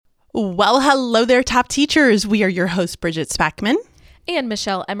Well, hello there, top teachers. We are your hosts, Bridget Spackman and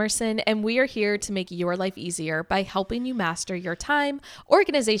Michelle Emerson, and we are here to make your life easier by helping you master your time,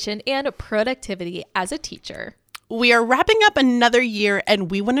 organization, and productivity as a teacher. We are wrapping up another year,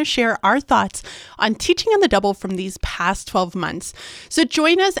 and we want to share our thoughts on teaching on the double from these past 12 months. So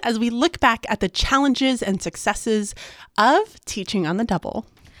join us as we look back at the challenges and successes of teaching on the double.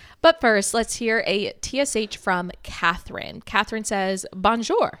 But first, let's hear a TSH from Catherine. Catherine says,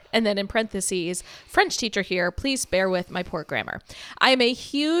 bonjour, and then in parentheses, French teacher here, please bear with my poor grammar. I am a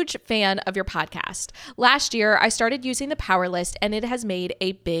huge fan of your podcast. Last year, I started using the Power List, and it has made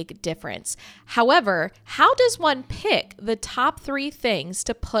a big difference. However, how does one pick the top 3 things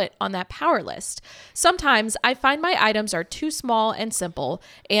to put on that Power List? Sometimes I find my items are too small and simple,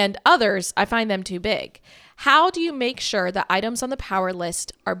 and others, I find them too big. How do you make sure the items on the Power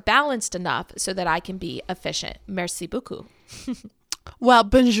List are balanced enough so that I can be efficient? Merci beaucoup. Well,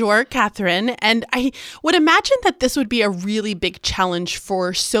 bonjour, Catherine. And I would imagine that this would be a really big challenge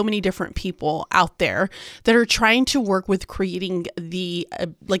for so many different people out there that are trying to work with creating the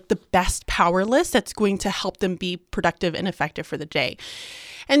best Power List that's going to help them be productive and effective for the day.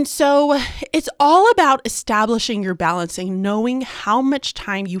 And so it's all about establishing your balance and knowing how much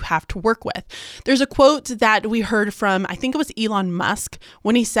time you have to work with. There's a quote that we heard from, I think it was Elon Musk,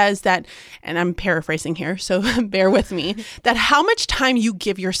 when he says that, and I'm paraphrasing here, so bear with me, that how much time you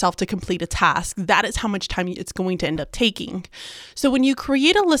give yourself to complete a task, that is how much time it's going to end up taking. So when you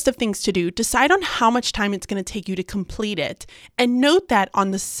create a list of things to do, decide on how much time it's going to take you to complete it, and note that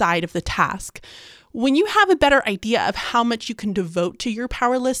on the side of the task. When you have a better idea of how much you can devote to your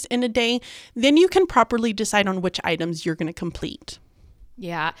Power List in a day, then you can properly decide on which items you're going to complete.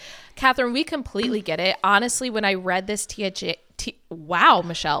 Yeah. Catherine, we completely get it. Honestly, when I read this wow,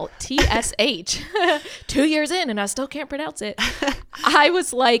 Michelle, TSH, 2 years in and I still can't pronounce it. I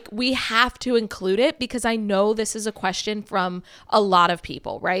was like, we have to include it because I know this is a question from a lot of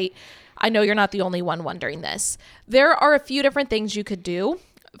people, right? I know you're not the only one wondering this. There are a few different things you could do.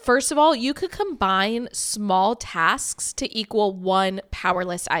 First of all, you could combine small tasks to equal one Power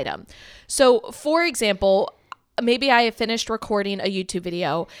List item. So, for example, maybe I have finished recording a YouTube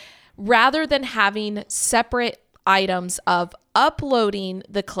video. Rather than having separate items of uploading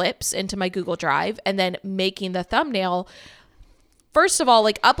the clips into my Google Drive and then making the thumbnail, first of all,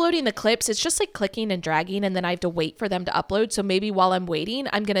 like uploading the clips, it's just like clicking and dragging and then I have to wait for them to upload. So maybe while I'm waiting,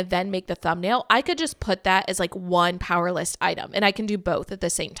 I'm going to then make the thumbnail. I could just put that as like one Power List item and I can do both at the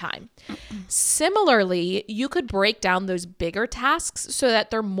same time. Similarly, you could break down those bigger tasks so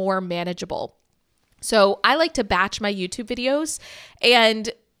that they're more manageable. So I like to batch my YouTube videos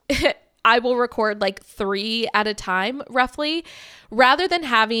and I will record like 3 at a time, roughly. Rather than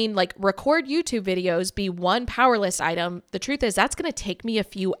having like record YouTube videos be one Power List item, the truth is that's going to take me a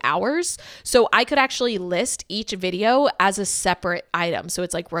few hours. So I could actually list each video as a separate item. So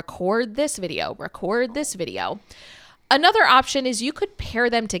it's like record this video, record this video. Another option is you could pair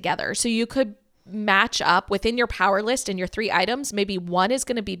them together. So you could match up within your Power List and your 3 items. Maybe one is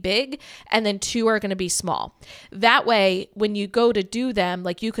going to be big and then 2 are going to be small. That way, when you go to do them,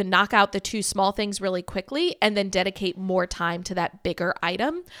 like you can knock out the 2 small things really quickly and then dedicate more time to that bigger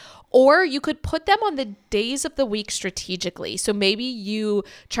item. Or you could put them on the days of the week strategically. So maybe you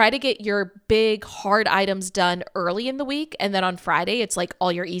try to get your big hard items done early in the week. And then on Friday, it's like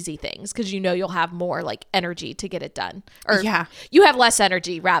all your easy things because you know you'll have more like energy to get it done. Or you have less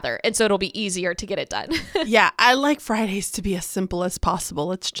energy rather. And so it'll be easier to get it done. Yeah, I like Fridays to be as simple as possible.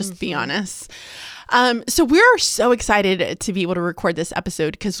 Let's just be honest. So we're so excited to be able to record this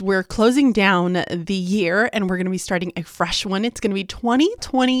episode because we're closing down the year and we're going to be starting a fresh one. It's going to be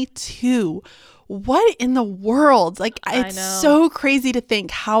 2022. What in the world? Like, it's so crazy to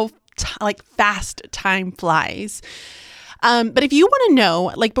think how fast time flies. But if you want to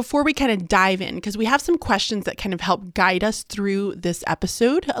know, like before we kind of dive in, because we have some questions that kind of help guide us through this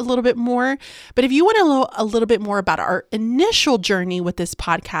episode a little bit more. But if you want to know a little bit more about our initial journey with this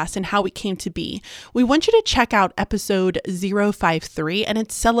podcast and how it came to be, we want you to check out episode 053, and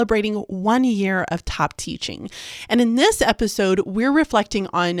it's celebrating 1 year of top teaching. And in this episode, we're reflecting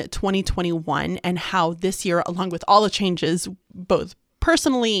on 2021 and how this year, along with all the changes, both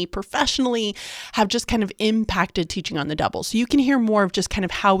personally, professionally, have just kind of impacted teaching on the double. So you can hear more of just kind of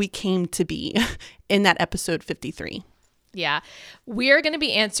how we came to be in that episode 53. Yeah. We're going to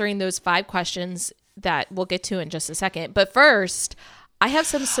be answering those 5 questions that we'll get to in just a second. But first, I have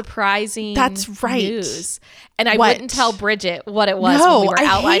some surprising news. And I wouldn't tell Bridget what it was when we were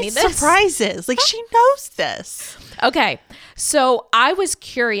outlining this. Surprises. Like, she knows this. Okay. So I was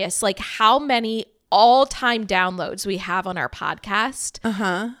curious, like, how many all-time downloads we have on our podcast.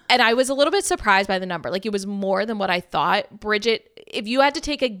 And I was a little bit surprised by the number. Like, it was more than what I thought. Bridget, if you had to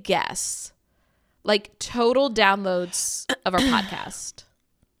take a guess, like total downloads of our podcast.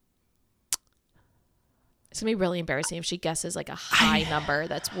 It's going to be really embarrassing if she guesses like a high number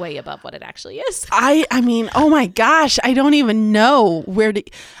that's way above what it actually is. I mean, oh my gosh, I don't even know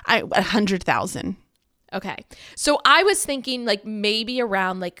 100,000. Okay. So I was thinking like maybe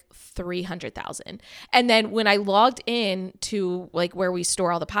around like 300,000. And then when I logged in to like where we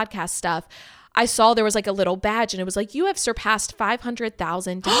store all the podcast stuff, I saw there was like a little badge and it was like, you have surpassed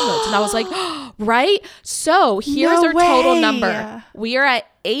 500,000 downloads. And I was like, right? So here's our total number. We are at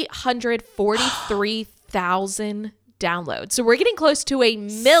 843,000 downloads. So we're getting close to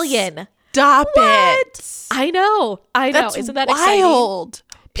 1 million. Stop it. I know. That's Isn't that wild. exciting?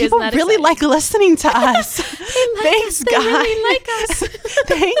 People really like listening to us. Thanks, guys. They really like us.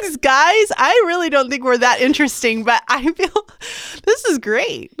 Thanks, guys. I really don't think we're that interesting, but I feel this is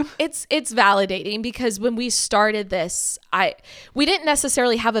great. It's validating because when we started this, we didn't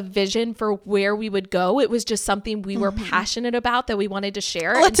necessarily have a vision for where we would go. It was just something we were passionate about that we wanted to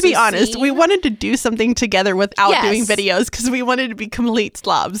share. Let's be honest. We wanted to do something together without doing videos because we wanted to be complete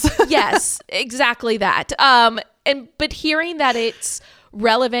slobs. Yes, exactly that. But hearing that it's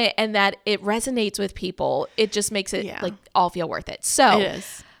relevant and that it resonates with people, it just makes it like all feel worth it. So it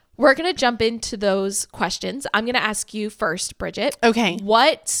is. We're going to jump into those questions. I'm going to ask you first, Bridget. Okay.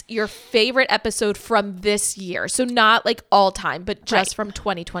 What's your favorite episode from this year? So not like all time, but just from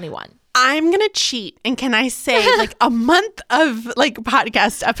 2021. I'm going to cheat. And can I say like a month of like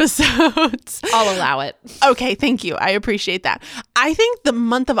podcast episodes? I'll allow it. Okay. Thank you. I appreciate that. I think the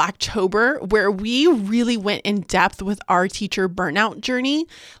month of October, where we really went in depth with our teacher burnout journey,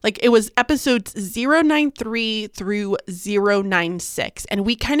 like it was episodes 093 through 096. And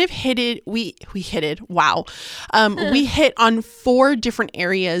we kind of hit it. We hit it. Wow. We hit on 4 different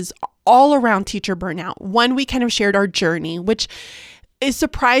areas all around teacher burnout. One, we kind of shared our journey, which is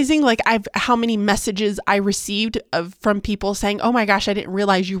surprising. Like how many messages I received from people saying, oh my gosh, I didn't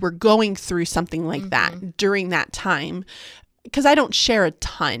realize you were going through something like that during that time. Because I don't share a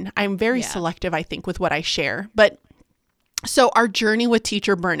ton. I'm very selective, I think, with what I share. But so our journey with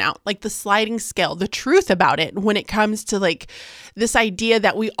teacher burnout, like the sliding scale, the truth about it when it comes to like this idea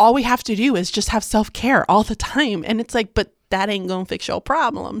that all we have to do is just have self-care all the time. And it's like, but that ain't gonna fix your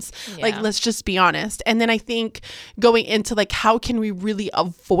problems. Yeah. Like, let's just be honest. And then I think going into like, how can we really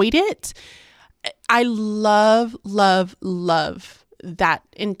avoid it? I love that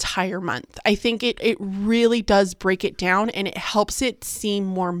entire month. I think it really does break it down and it helps it seem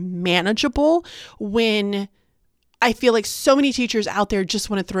more manageable when I feel like so many teachers out there just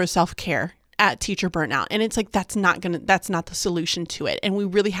want to throw self-care at teacher burnout. And it's like, that's not the solution to it. And we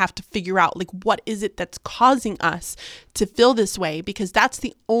really have to figure out like, what is it that's causing us to feel this way? Because that's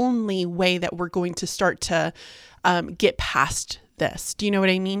the only way that we're going to start to get past this. Do you know what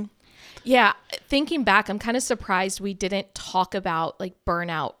I mean? Yeah. Thinking back, I'm kind of surprised we didn't talk about like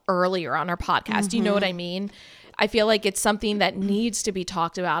burnout earlier on our podcast. Do you know what I mean? I feel like it's something that needs to be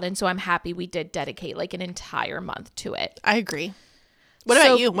talked about. And so I'm happy we did dedicate like an entire month to it. I agree. What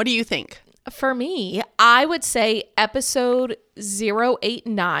about you? What do you think? For me, I would say episode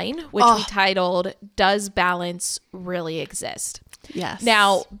 089, which we titled, Does Balance Really Exist? Yes.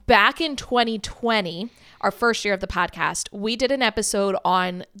 Now, back in 2020, our first year of the podcast, we did an episode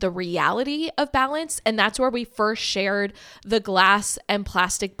on the reality of balance. And that's where we first shared the glass and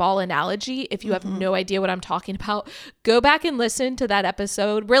plastic ball analogy. If you have no idea what I'm talking about, go back and listen to that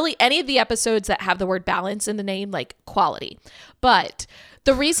episode. Really, any of the episodes that have the word balance in the name, like quality. But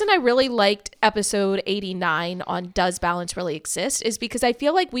the reason I really liked episode 89 on Does Balance Really Exist is because I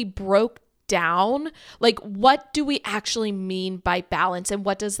feel like we broke down, like, what do we actually mean by balance and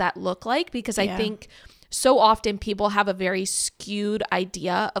what does that look like? Because I think so often people have a very skewed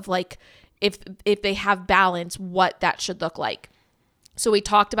idea of like, if they have balance, what that should look like. So we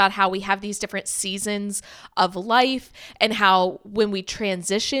talked about how we have these different seasons of life and how when we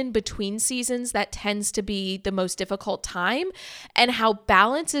transition between seasons, that tends to be the most difficult time, and how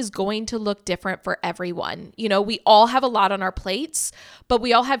balance is going to look different for everyone. You know, we all have a lot on our plates, but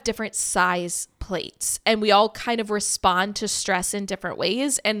we all have different size plates and we all kind of respond to stress in different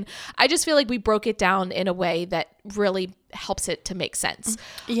ways. And I just feel like we broke it down in a way that really helps it to make sense.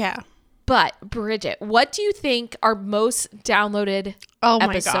 Yeah. But Bridget, what do you think our most downloaded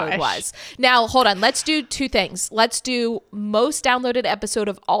episode was? Now, hold on. Let's do 2 things. Let's do most downloaded episode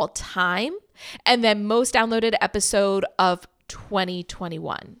of all time and then most downloaded episode of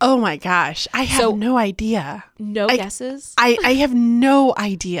 2021. Oh my gosh. I have no idea. No guesses? I have no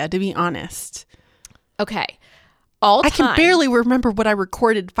idea, to be honest. Okay. All time. I can barely remember what I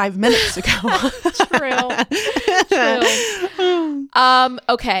recorded 5 minutes ago. True.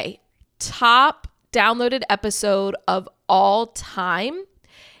 Okay. Top downloaded episode of all time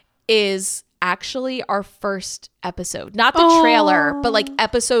is actually our first episode. Not the trailer, but like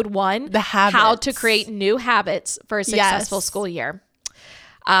episode 1. The habits. How to create new habits for a successful school year.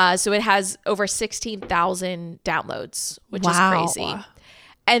 So it has over 16,000 downloads, which is crazy.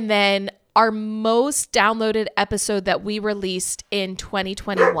 And then our most downloaded episode that we released in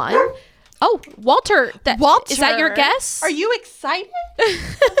 2021. Oh, Walter. Is that your guess? Are you excited?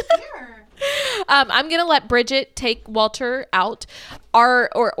 I'm going to let Bridget take Walter out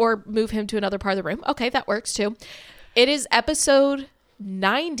or move him to another part of the room. Okay, that works too. It is episode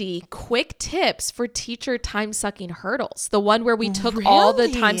 90, quick tips for teacher time-sucking hurdles. The one where we took all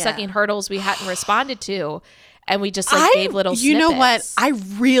the time-sucking hurdles we hadn't responded to and we just gave little snippets. You know what? I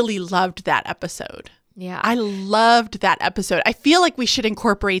really loved that episode. Yeah. I loved that episode. I feel like we should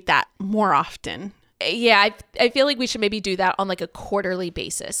incorporate that more often. Yeah, I feel like we should maybe do that on like a quarterly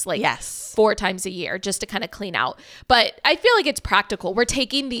basis, like yes. 4 times a year, just to kind of clean out. But I feel like it's practical. We're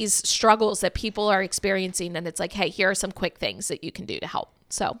taking these struggles that people are experiencing and it's like, hey, here are some quick things that you can do to help.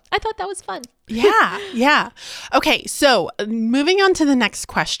 So I thought that was fun. Yeah. Okay, so moving on to the next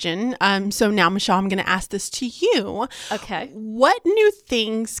question. So now, Michelle, I'm going to ask this to you. Okay. What new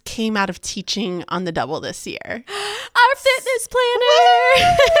things came out of teaching on the double this year? Our fitness planner.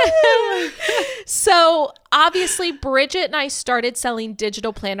 So obviously, Bridget and I started selling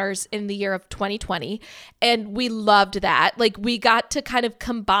digital planners in the year of 2020, and we loved that. Like, we got to kind of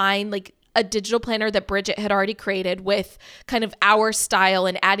combine like a digital planner that Bridget had already created with kind of our style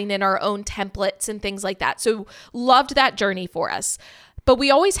and adding in our own templates and things like that. So loved that journey for us. But we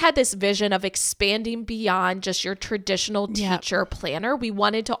always had this vision of expanding beyond just your traditional teacher planner. We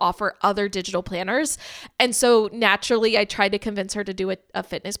wanted to offer other digital planners. And so naturally, I tried to convince her to do a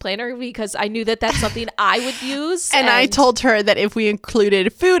fitness planner because I knew that that's something I would use. And I told her that if we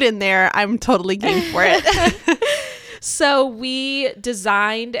included food in there, I'm totally game for it. So we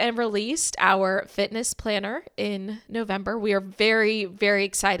designed and released our fitness planner in November. We are very, very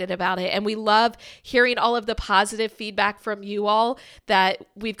excited about it. And we love hearing all of the positive feedback from you all that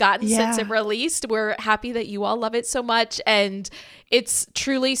we've gotten since it released. We're happy that you all love it so much. And it's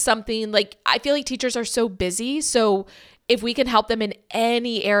truly something like, I feel like teachers are so busy. So if we can help them in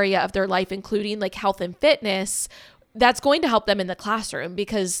any area of their life, including like health and fitness, that's going to help them in the classroom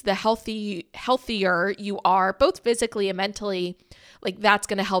because the healthier you are, both physically and mentally, like that's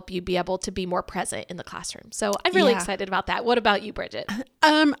going to help you be able to be more present in the classroom. So I'm really excited about that. What about you, Bridget?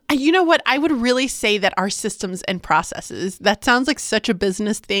 You know what? I would really say that our systems and processes, that sounds like such a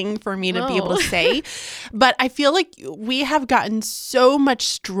business thing for me to be able to say, but I feel like we have gotten so much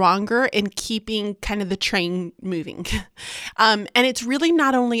stronger in keeping kind of the train moving. And it's really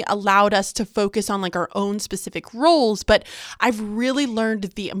not only allowed us to focus on like our own specific roles, but I've really learned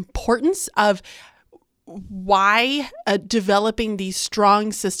the importance of why developing these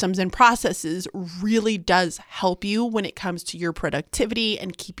strong systems and processes really does help you when it comes to your productivity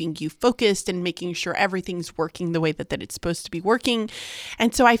and keeping you focused and making sure everything's working the way that it's supposed to be working.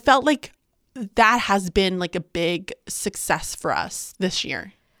 And so I felt like that has been like a big success for us this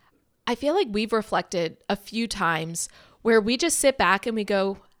year. I feel like we've reflected a few times where we just sit back and we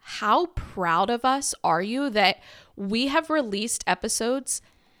go, how proud of us are you that we have released episodes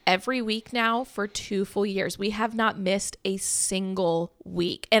every week now for 2 full years. We have not missed a single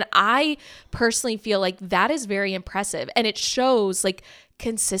week. And I personally feel like that is very impressive. And it shows like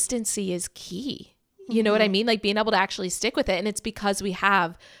consistency is key. You know what I mean? Like being able to actually stick with it. And it's because we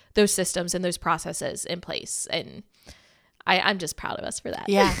have those systems and those processes in place. And I'm just proud of us for that.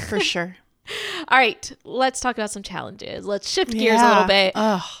 Yeah, for sure. All right, let's talk about some challenges. Let's shift gears a little bit.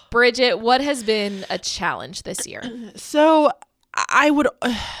 Bridget, what has been a challenge this year? So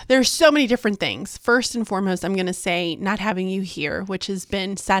there's so many different things. First and foremost, I'm going to say not having you here, which has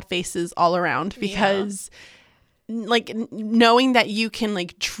been sad faces all around because like knowing that you can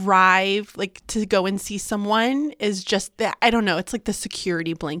like drive like to go and see someone is just that, I don't know. It's like the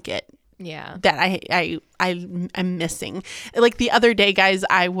security blanket. Yeah. That I'm missing. Like the other day, guys,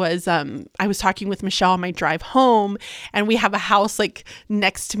 I was talking with Michelle on my drive home, and we have a house like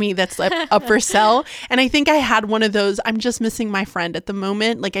next to me that's like up for sale. And I think I had one of those, I'm just missing my friend at the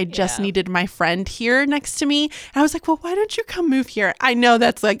moment. Like I just needed my friend here next to me. And I was like, well, why don't you come move here? I know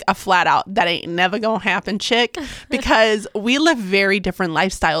that's like a flat out, that ain't never gonna happen, chick, because we live very different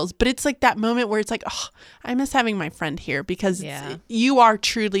lifestyles. But it's like that moment where it's like, oh, I miss having my friend here because you are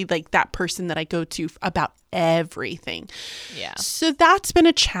truly like that person that I go to about about everything. Yeah. So that's been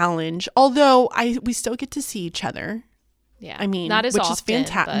a challenge, although we still get to see each other. Yeah. I mean, not as which often, is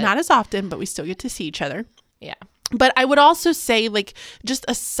fantastic. Not as often, but we still get to see each other. Yeah. But I would also say, like, just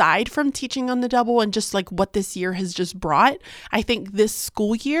aside from teaching on the double and just like what this year has just brought, I think this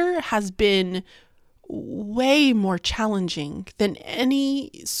school year has been way more challenging than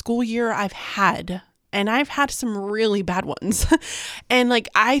any school year I've had. And I've had some really bad ones. And like,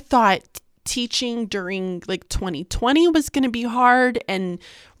 I thought teaching during like 2020 was going to be hard. And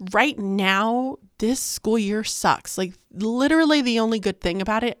right now, this school year sucks. Like, literally the only good thing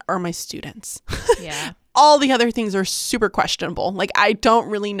about it are my students. Yeah. All the other things are super questionable. Like, I don't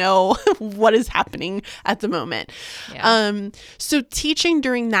really know what is happening at the moment. Yeah. So teaching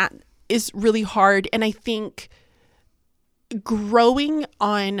during that is really hard. And I think growing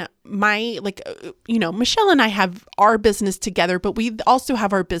on my, like, Michelle and I have our business together, but we also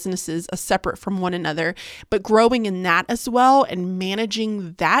have our businesses separate from one another. But growing in that as well and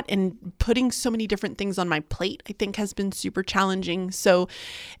managing that and putting so many different things on my plate, I think has been super challenging. So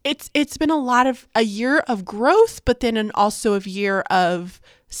it's been a year of growth, but then also a year of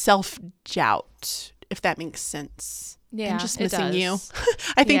self-doubt, if that makes sense. Yeah, I'm just missing you. does.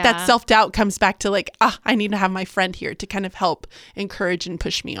 I think Yeah. that self-doubt comes back to like, I need to have my friend here to kind of help encourage and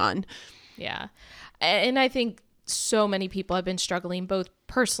push me on. Yeah. And I think so many people have been struggling both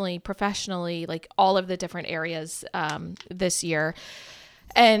personally, professionally, like all of the different areas this year.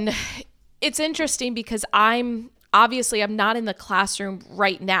 And it's interesting because I'm not in the classroom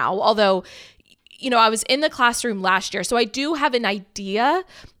right now, although, I was in the classroom last year. So I do have an idea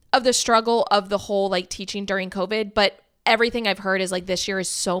of the struggle of the whole like teaching during COVID, but everything I've heard is like this year is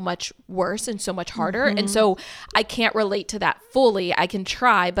so much worse and so much harder. Mm-hmm. And so I can't relate to that fully. I can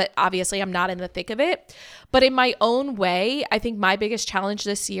try, but obviously I'm not in the thick of it. But in my own way, I think my biggest challenge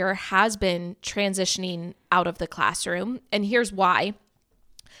this year has been transitioning out of the classroom. And here's why.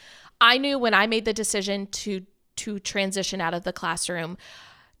 I knew when I made the decision to transition out of the classroom,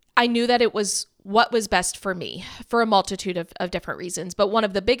 I knew that it was what was best for me for a multitude of different reasons. But one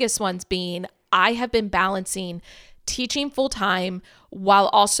of the biggest ones being I have been balancing teaching full time while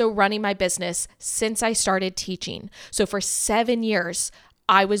also running my business since I started teaching. So for 7 years,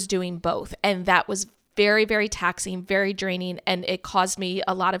 I was doing both. And that was very, very taxing, very draining. And it caused me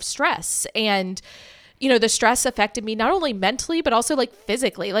a lot of stress. And, the stress affected me not only mentally, but also like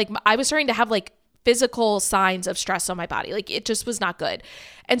physically. Like I was starting to have like physical signs of stress on my body. Like it just was not good.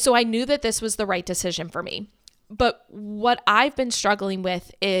 And so I knew that this was the right decision for me. But what I've been struggling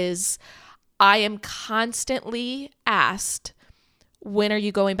with is I am constantly asked, when are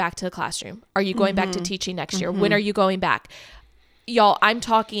you going back to the classroom? Are you going back to teaching next year? When are you going back? Y'all, I'm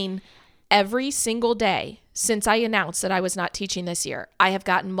talking every single day since I announced that I was not teaching this year. I have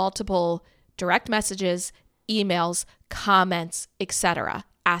gotten multiple direct messages, emails, comments, etc.,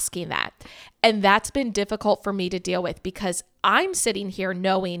 asking that. And that's been difficult for me to deal with because I'm sitting here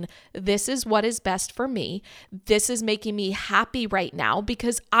knowing this is what is best for me. This is making me happy right now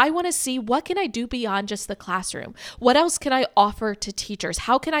because I want to see what can I do beyond just the classroom? What else can I offer to teachers?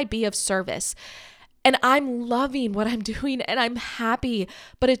 How can I be of service? And I'm loving what I'm doing and I'm happy,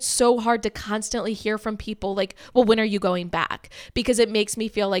 but it's so hard to constantly hear from people like, well, when are you going back? Because it makes me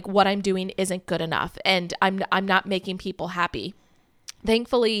feel like what I'm doing isn't good enough and I'm not making people happy.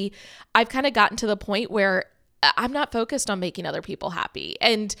 Thankfully, I've kind of gotten to the point where I'm not focused on making other people happy.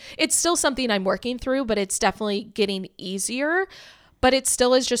 And it's still something I'm working through, but it's definitely getting easier. But it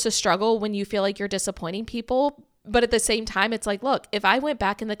still is just a struggle when you feel like you're disappointing people. But at the same time, it's like, look, if I went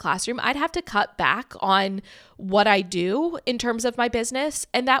back in the classroom, I'd have to cut back on what I do in terms of my business.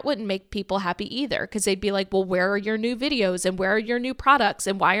 And that wouldn't make people happy either because they'd be like, well, where are your new videos and where are your new products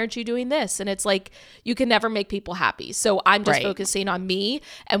and why aren't you doing this? And it's like, you can never make people happy. So I'm just focusing on me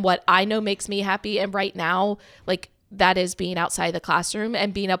and what I know makes me happy. And right now, like that is being outside the classroom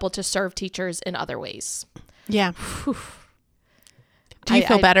and being able to serve teachers in other ways. Yeah. Do you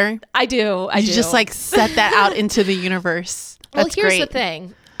feel better? I do. You just like set that out into the universe. That's here's great. the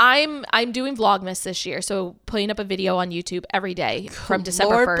thing. I'm doing Vlogmas this year, so putting up a video on YouTube every day from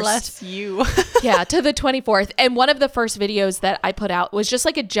December 1st. Lord bless you. Yeah, to the 24th. And one of the first videos that I put out was just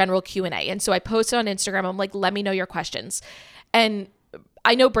like a general Q&A. And so I posted on Instagram. I'm like, let me know your questions. And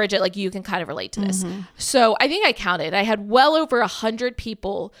I know, Bridget, like you can kind of relate to this. Mm-hmm. So I think I counted. I had well over 100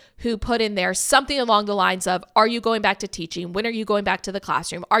 people who put in there something along the lines of, are you going back to teaching? When are you going back to the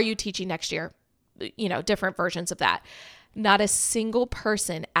classroom? Are you teaching next year? Different versions of that. Not a single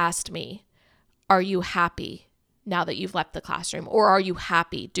person asked me, are you happy now that you've left the classroom? Or are you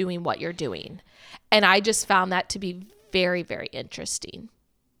happy doing what you're doing? And I just found that to be very, very interesting.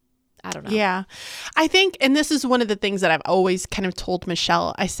 I don't know. Yeah. I think, and this is one of the things that I've always kind of told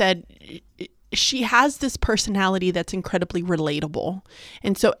Michelle, I said, she has this personality that's incredibly relatable.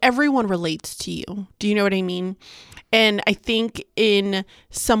 And so everyone relates to you. Do you know what I mean? And I think in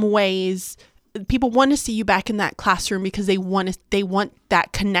some ways, people want to see you back in that classroom because they want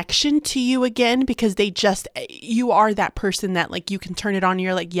that connection to you again, because you are that person that like you can turn it on and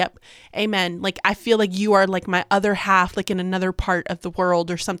you're like, yep, amen. Like, I feel like you are like my other half, like in another part of the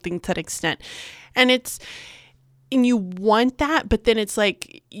world or something to that extent. And you want that, but then it's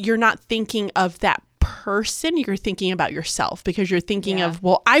like, you're not thinking of that person, you're thinking about yourself, because you're thinking of,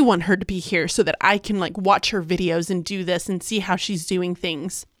 well, I want her to be here so that I can like watch her videos and do this and see how she's doing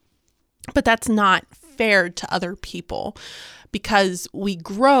things. But that's not fair to other people, because we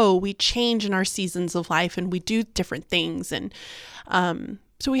grow, we change in our seasons of life, and we do different things. And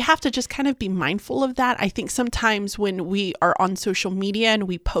so we have to just kind of be mindful of that. I think sometimes when we are on social media and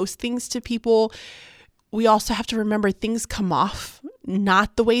we post things to people, we also have to remember things come off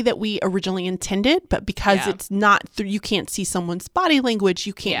not the way that we originally intended, but because it's not you can't see someone's body language,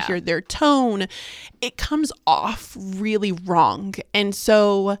 you can't hear their tone, it comes off really wrong. And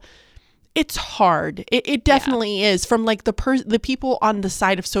so it's hard. It definitely is. From like the people on the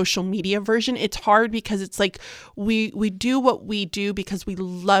side of social media version, it's hard because it's like we do what we do because we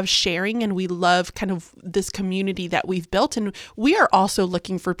love sharing and we love kind of this community that we've built, and we are also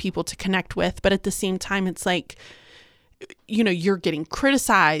looking for people to connect with. But at the same time, it's like, you know, you're getting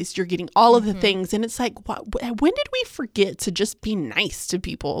criticized, you're getting all of the things, and it's like, when did we forget to just be nice to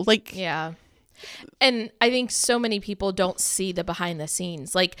people? Like, yeah. And I think so many people don't see the behind the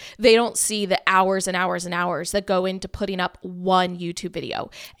scenes. Like, they don't see the hours and hours and hours that go into putting up one YouTube video.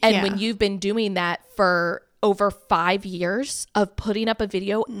 And when you've been doing that for over 5 years of putting up a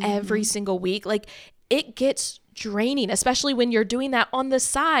video every single week, like, it gets draining, especially when you're doing that on the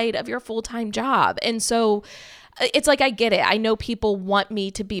side of your full-time job. And so it's like, I get it. I know people want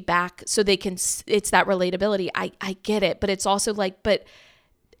me to be back so they can, it's that relatability. I get it. But it's also like, but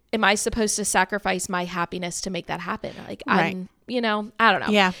am I supposed to sacrifice my happiness to make that happen? Like, I'm, you know, I don't know.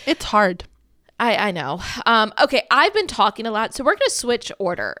 Yeah, it's hard. I know. Okay, I've been talking a lot, so we're going to switch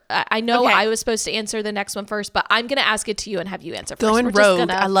order. I know I was supposed to answer the next one first, but I'm going to ask it to you and have you answer first. Going rogue.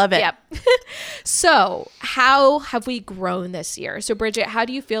 I love it. Yep. So, how have we grown this year? So, Bridget, how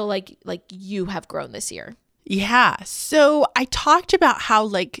do you feel like you have grown this year? Yeah. So I talked about how,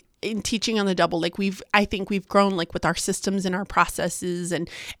 like, in teaching on the double, like I think we've grown like with our systems and our processes, and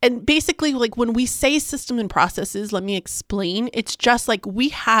basically, like, when we say system and processes, let me explain. It's just like we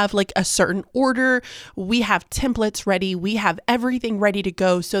have like a certain order, we have templates ready, we have everything ready to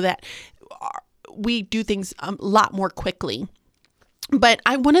go so that we do things a lot more quickly. But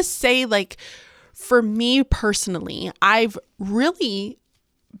I want to say, like, for me personally, I've really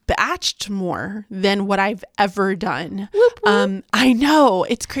batched more than what I've ever done. Whoop, whoop. I know,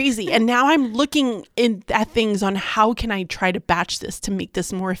 it's crazy. And now I'm looking at things on how can I try to batch this to make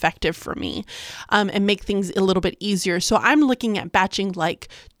this more effective for me, and make things a little bit easier. So I'm looking at batching like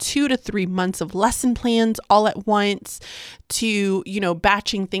 2 to 3 months of lesson plans all at once, to, you know,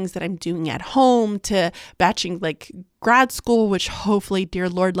 batching things that I'm doing at home, to batching like grad school, which hopefully, dear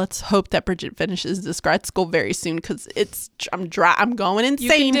Lord, let's hope that Bridget finishes this grad school very soon, because I'm going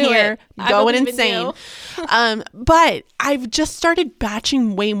insane here. Going insane. But I've just started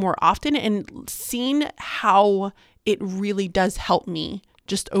batching way more often and seen how it really does help me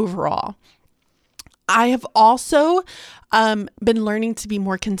just overall. I have also been learning to be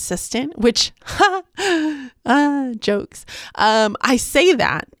more consistent, which jokes. I say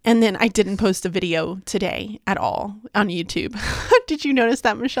that, and then I didn't post a video today at all on YouTube. Did you notice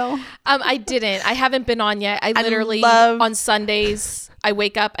that, Michelle? I didn't. I haven't been on yet. I literally on Sundays, I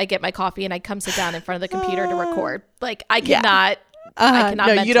wake up, I get my coffee, and I come sit down in front of the computer to record. Like, I cannot. I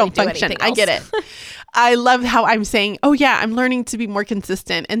cannot. No, you don't function. I get it. I love how I'm saying, oh yeah, I'm learning to be more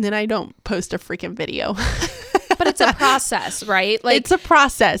consistent, and then I don't post a freaking video. But it's a process, right? Like, it's a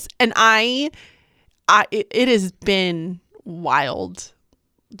process, and it has been wild,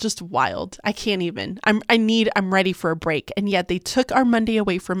 just wild. I can't even. I'm ready for a break, and yet they took our Monday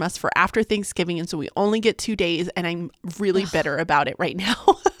away from us for after Thanksgiving, and so we only get 2 days, and I'm really bitter about it right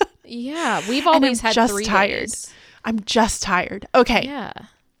now. Yeah, we've always had 3 days. I'm just tired. Okay. Yeah.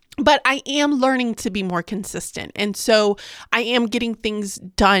 But I am learning to be more consistent. And so I am getting things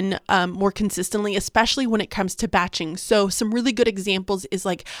done more consistently, especially when it comes to batching. So some really good examples is,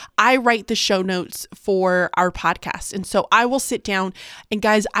 like, I write the show notes for our podcast. And so I will sit down and,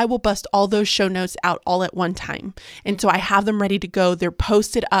 guys, I will bust all those show notes out all at one time. And so I have them ready to go. They're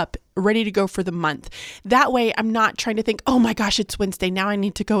posted up ready to go for the month. That way I'm not trying to think, oh my gosh, it's Wednesday. Now I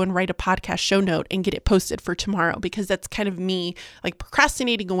need to go and write a podcast show note and get it posted for tomorrow, because that's kind of me like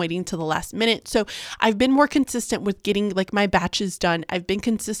procrastinating and waiting to the last minute. So I've been more consistent with getting like my batches done. I've been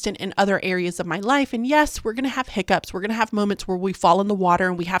consistent in other areas of my life. And yes, we're going to have hiccups. We're going to have moments where we fall in the water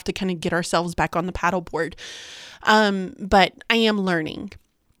and we have to kind of get ourselves back on the paddleboard. But I am learning.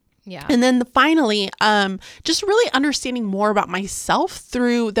 Yeah. And then finally, just really understanding more about myself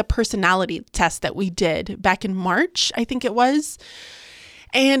through the personality test that we did back in March, I think it was.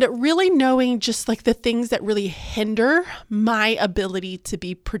 And really knowing just like the things that really hinder my ability to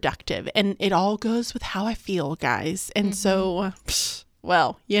be productive. And it all goes with how I feel, guys. And so,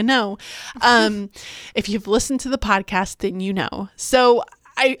 well, if you've listened to the podcast, then you know. So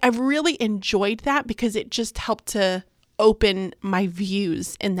I've really enjoyed that, because it just helped to open my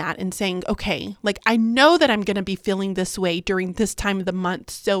views in that and saying, okay, like I know that I'm going to be feeling this way during this time of the month.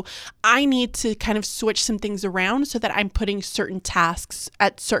 So I need to kind of switch some things around so that I'm putting certain tasks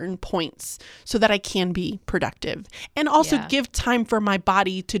at certain points so that I can be productive, and also give time for my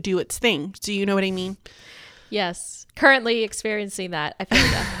body to do its thing. Do you know what I mean? Yes. Currently experiencing that. I feel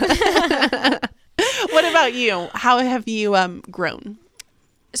that. What about you? How have you grown?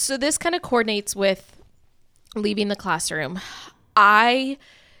 So this kind of coordinates with leaving the classroom. I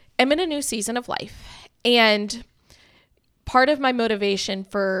am in a new season of life, and part of my motivation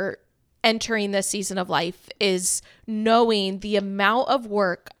for entering this season of life is knowing the amount of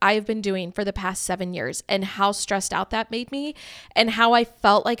work I've been doing for the past 7 years and how stressed out that made me, and how I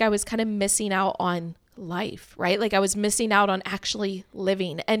felt like I was kind of missing out on life, right? Like I was missing out on actually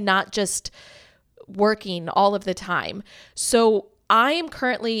living and not just working all of the time. So I am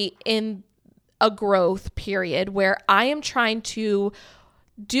currently in a growth period where I am trying to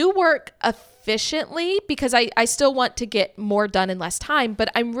do work efficiently, because I still want to get more done in less time, but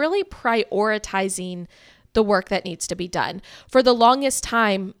I'm really prioritizing the work that needs to be done. For the longest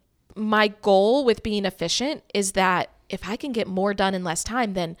time, my goal with being efficient is that if I can get more done in less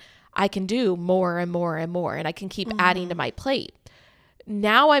time, then I can do more and more and more, and I can keep adding to my plate.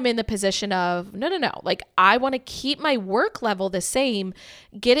 Now I'm in the position of, no. Like I want to keep my work level the same,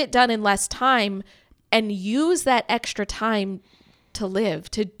 get it done in less time, and use that extra time to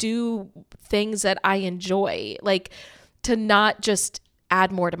live, to do things that I enjoy, like to not just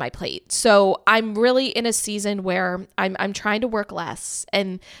add more to my plate. So I'm really in a season where I'm trying to work less,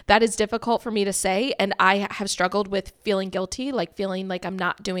 and that is difficult for me to say. And I have struggled with feeling guilty, like feeling like I'm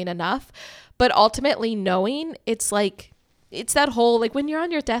not doing enough, but ultimately knowing it's that whole, like when you're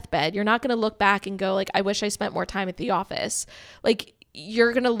on your deathbed, you're not going to look back and go like, I wish I spent more time at the office. Like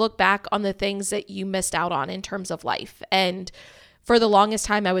you're going to look back on the things that you missed out on in terms of life. And for the longest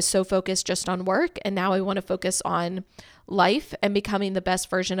time, I was so focused just on work. And now I want to focus on life and becoming the best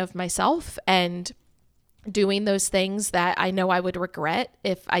version of myself and doing those things that I know I would regret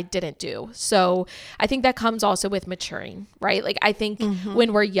if I didn't do. So I think that comes also with maturing, right? Like I think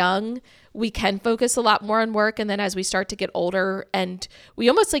when we're young, we can focus a lot more on work. And then as we start to get older, and we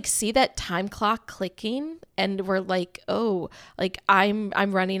almost like see that time clock clicking, and we're like, oh, like I'm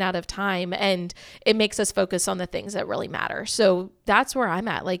running out of time, and it makes us focus on the things that really matter. So that's where I'm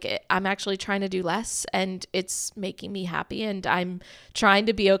at. Like I'm actually trying to do less, and it's making me happy, and I'm trying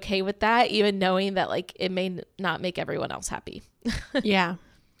to be okay with that, even knowing that like it may not make everyone else happy. Yeah.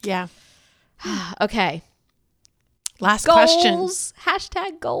 Okay. Last goals.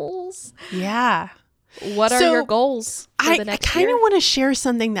 question. #goals. Yeah. What are your goals for the next year? I kind of want to share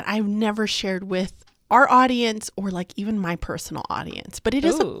something that I've never shared with our audience, or like even my personal audience, but it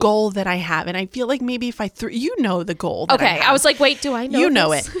is a goal that I have. And I feel like maybe if I the goal. That I was like, wait, do I know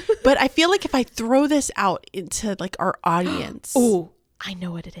know it? But I feel like if I throw this out into like our audience. Oh, I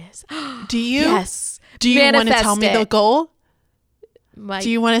know what it is. Do you? Yes. Do you want to tell me the goal?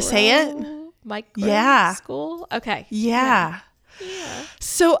 Do you want to say it? Micro school? Okay. Yeah.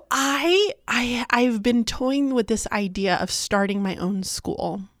 So I've been toying with this idea of starting my own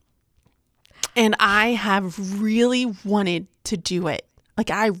school. And I have really wanted to do it. Like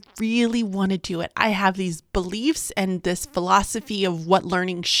I really want to do it. I have these beliefs and this philosophy of what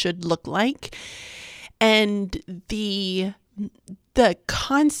learning should look like. And the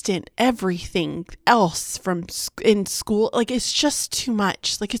constant everything else from in school, like it's just too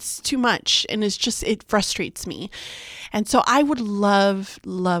much. Like it's too much, and it frustrates me. And so I would love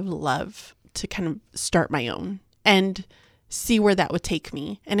to kind of start my own and see where that would take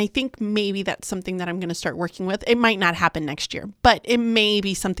me. And I think maybe that's something that I'm going to start working with. It might not happen next year, but it may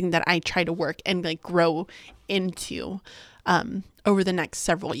be something that I try to work and like grow into over the next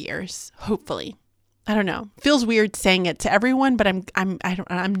several years, hopefully. I don't know, feels weird saying it to everyone, but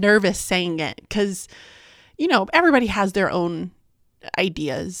I'm nervous saying it because, everybody has their own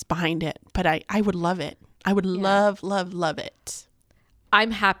ideas behind it, but I would love it. I would love, love, love it.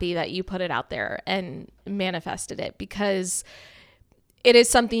 I'm happy that you put it out there and manifested it, because it is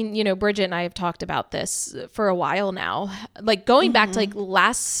something, Bridget and I have talked about this for a while now. Like going back to like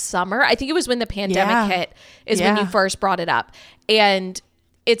last summer, I think it was when the pandemic hit is when you first brought it up. And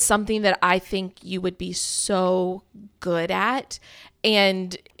it's something that I think you would be so good at.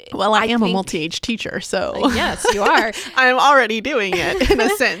 And well, I am a multi-age teacher, so yes, you are. I'm already doing it in a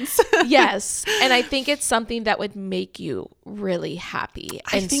sense. Yes. And I think it's something that would make you really happy.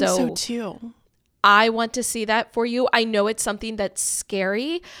 I think so too. I want to see that for you. I know it's something that's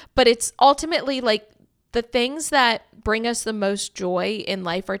scary, but it's ultimately like the things that bring us the most joy in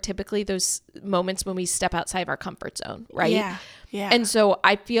life are typically those moments when we step outside of our comfort zone, right? Yeah. Yeah. And so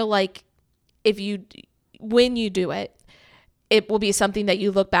I feel like when you do it, it will be something that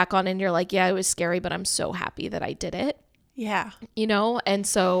you look back on and you're like, yeah, it was scary, but I'm so happy that I did it. Yeah. And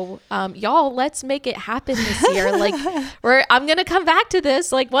so y'all, let's make it happen this year. Like I'm going to come back to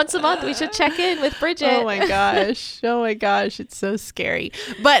this like once a month. We should check in with Bridget. Oh my gosh. It's so scary.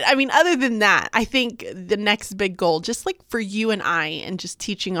 But I mean, other than that, I think the next big goal, just like for you and I, and just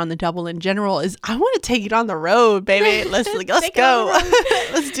teaching on the double in general, is I want to take it on the road, baby. Let's go.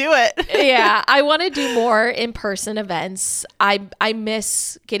 Let's do it. Yeah. I want to do more in-person events. I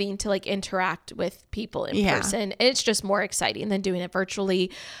miss getting to like interact with people in person. It's just more exciting than doing it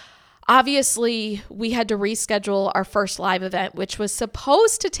virtually. Obviously, we had to reschedule our first live event, which was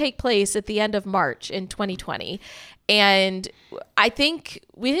supposed to take place at the end of March in 2020. And I think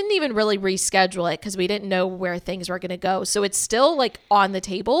we didn't even really reschedule it because we didn't know where things were going to go. So it's still like on the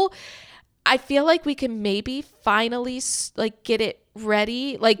table. I feel like we can maybe finally like get it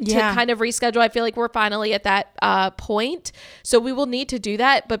ready, like to kind of reschedule. I feel like we're finally at that point. So we will need to do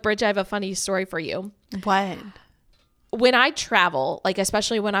that. But Bridget, I have a funny story for you. What? When I travel, like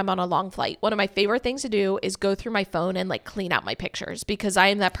especially when I'm on a long flight, one of my favorite things to do is go through my phone and like clean out my pictures, because I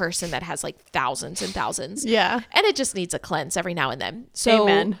am that person that has like thousands and thousands. Yeah. And it just needs a cleanse every now and then. So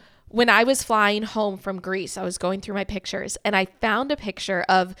Amen. When I was flying home from Greece, I was going through my pictures and I found a picture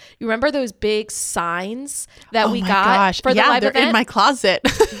of, you remember those big signs that we got for the live event? They're in my closet.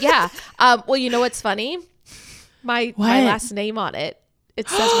 Yeah. Well, you know what's funny? My last name on it. It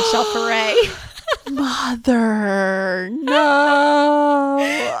says Michelle Ferre. Mother,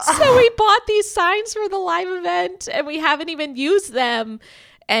 no. So we bought these signs for the live event and we haven't even used them.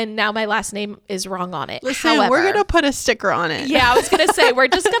 And now my last name is wrong on it. Listen, we're going to put a sticker on it. Yeah, I was going to say, we're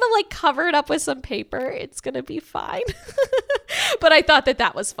just going to like cover it up with some paper. It's going to be fine. But I thought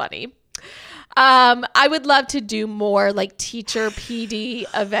that was funny. I would love to do more like teacher PD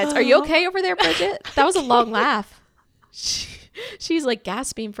events. Are you okay over there, Bridget? That was a long laugh. She's like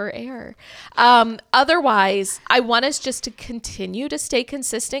gasping for air. Otherwise, I want us just to continue to stay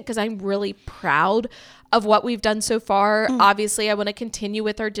consistent because I'm really proud of what we've done so far. Obviously, I want to continue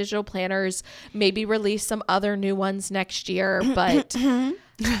with our digital planners, maybe release some other new ones next year. But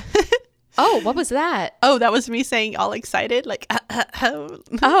oh, what was that? Oh, that was me saying all excited. Like,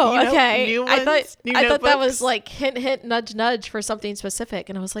 okay. New ones, I thought that was like hint, hint, nudge, nudge for something specific.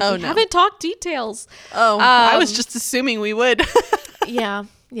 And I was like, we haven't talked details. Oh, I was just assuming we would. Yeah.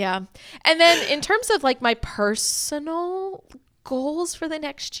 And then in terms of like my personal goals for the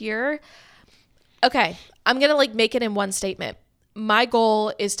next year, okay, I'm going to like make it in one statement. My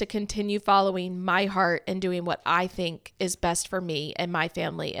goal is to continue following my heart and doing what I think is best for me and my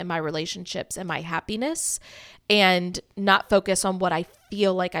family and my relationships and my happiness, and not focus on what I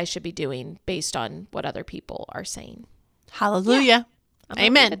feel like I should be doing based on what other people are saying. Hallelujah. Yeah.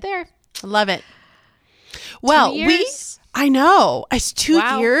 Amen. There. I love it. Well, I know. It's 2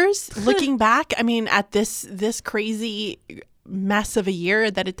 years looking back. I mean, at this crazy mess of a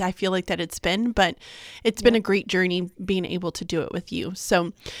year that I feel like that it's been, but it's been a great journey being able to do it with you.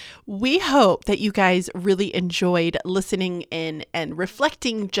 So we hope that you guys really enjoyed listening in and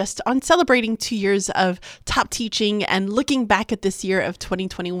reflecting just on celebrating 2 years of top teaching and looking back at this year of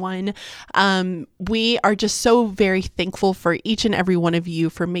 2021. We are just so very thankful for each and every one of you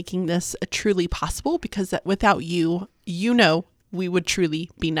for making this truly possible, because without you, we would truly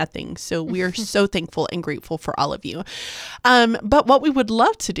be nothing. So we are so thankful and grateful for all of you. But what we would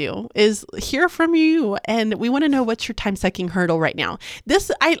love to do is hear from you. And we want to know, what's your time sucking hurdle right now?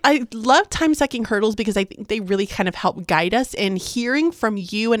 I love time sucking hurdles because I think they really kind of help guide us in hearing from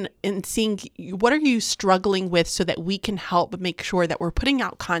you and seeing what are you struggling with, so that we can help make sure that we're putting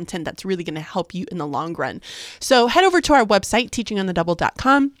out content that's really going to help you in the long run. So head over to our website,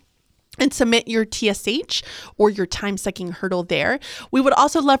 teachingonthedouble.com. and submit your TSH or your time sucking hurdle there. We would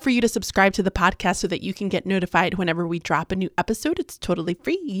also love for you to subscribe to the podcast so that you can get notified whenever we drop a new episode. It's totally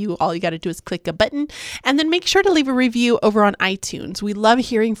free. All you got to do is click a button, and then make sure to leave a review over on iTunes. We love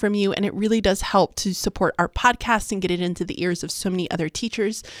hearing from you, and it really does help to support our podcast and get it into the ears of so many other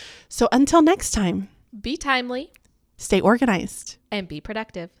teachers. So until next time, be timely, stay organized, and be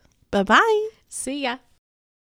productive. Bye-bye. See ya.